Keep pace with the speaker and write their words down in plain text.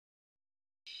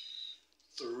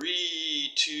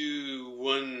Three, two,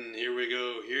 one, here we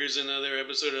go. Here's another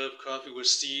episode of Coffee with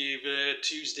Steve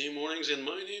Tuesday mornings, and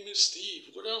my name is Steve.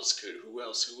 Who else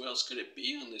could it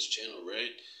be on this channel, right?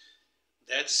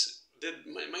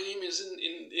 My name is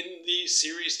in the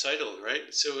series title,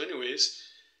 right? So anyways,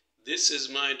 this is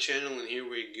my channel, and here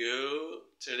we go.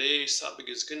 Today's topic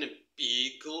is going to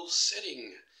be goal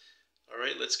setting.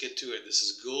 Alright, let's get to it. This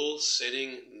is goal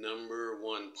setting number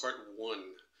 1, part 1.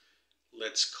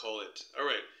 Let's call it.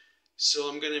 Alright, so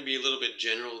I'm going to be a little bit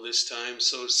general this time.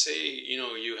 So say,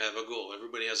 you have a goal.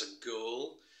 Everybody has a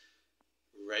goal,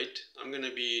 right? I'm going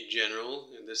to be general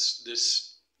in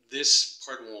this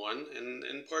part 1,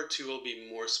 and part 2 will be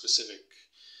more specific.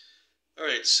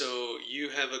 Alright, so you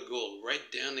have a goal.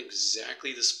 Write down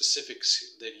exactly the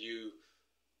specifics that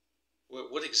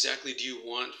what exactly do you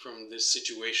want from this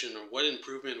situation, or what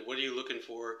improvement, what are you looking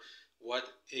for? What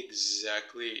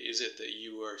exactly is it that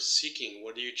you are seeking?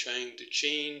 What are you trying to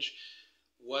change?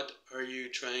 What are you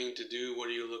trying to do? What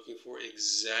are you looking for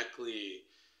exactly?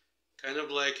 Kind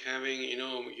of like having,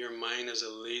 your mind as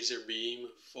a laser beam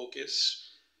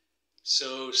focus.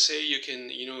 So say you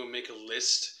can, make a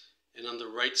list, and on the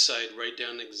right side, write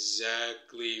down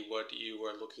exactly what you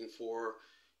are looking for.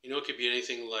 It could be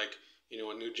anything like, a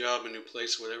new job, a new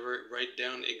place, whatever. Write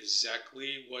down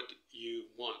exactly what you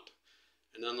want.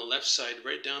 And on the left side,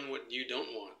 write down what you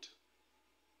don't want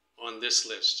on this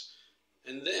list.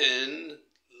 And then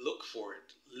look for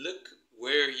it. Look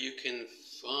where you can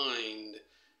find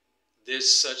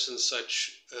this such and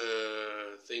such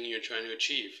thing you're trying to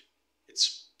achieve.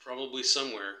 It's probably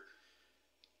somewhere.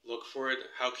 Look for it.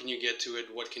 How can you get to it?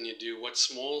 What can you do? What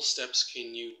small steps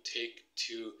can you take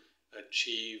to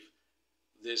achieve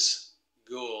this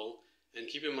goal? And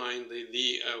keep in mind,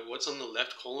 what's on the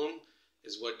left column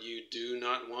is what you do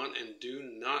not want, and do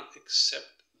not accept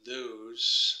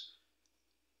those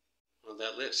on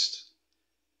that list.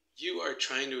 You are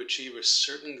trying to achieve a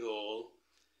certain goal,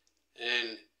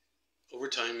 and over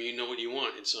time you know what you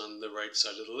want. It's on the right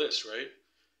side of the list, right?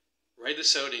 Write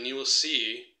this out and you will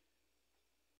see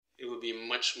it will be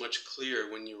much, much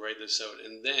clearer when you write this out.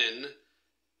 And then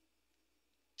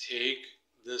take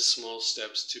the small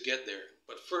steps to get there.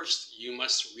 But first, you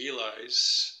must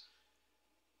realize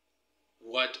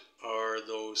what are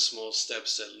those small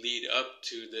steps that lead up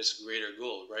to this greater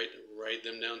goal, right? Write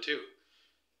them down too.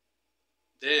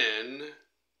 Then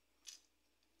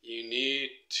you need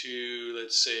to,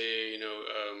 let's say,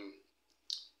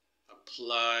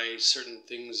 apply certain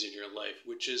things in your life,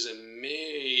 which is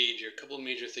a couple of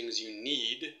major things you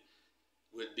need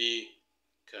would be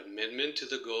commitment to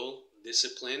the goal,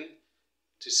 discipline,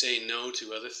 to say no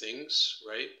to other things,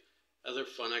 right? Other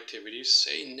fun activities.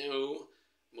 Say no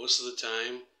most of the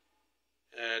time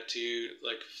to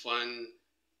fun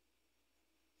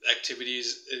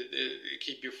activities.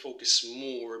 Keep your focus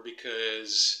more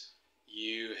because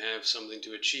you have something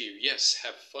to achieve. Yes,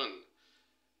 have fun,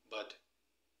 but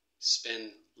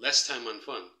spend less time on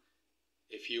fun.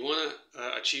 If you want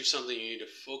to achieve something, you need to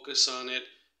focus on it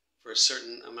for a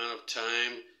certain amount of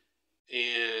time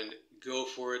and go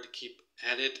for it. Keep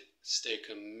at it. Stay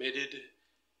committed.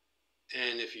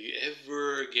 And if you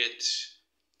ever get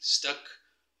stuck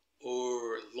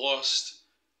or lost,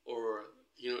 or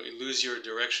you lose your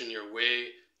direction, your way,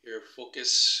 your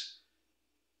focus,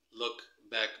 look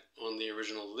back on the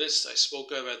original list I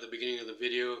spoke of at the beginning of the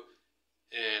video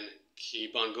and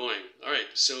keep on going. Alright,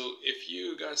 so if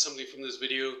you got something from this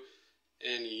video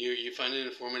and you find it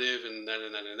informative and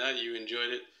you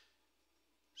enjoyed it,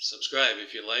 subscribe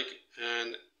if you like,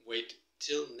 and wait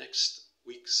till next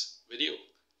week's video.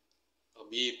 I'll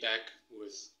be back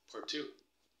with part 2.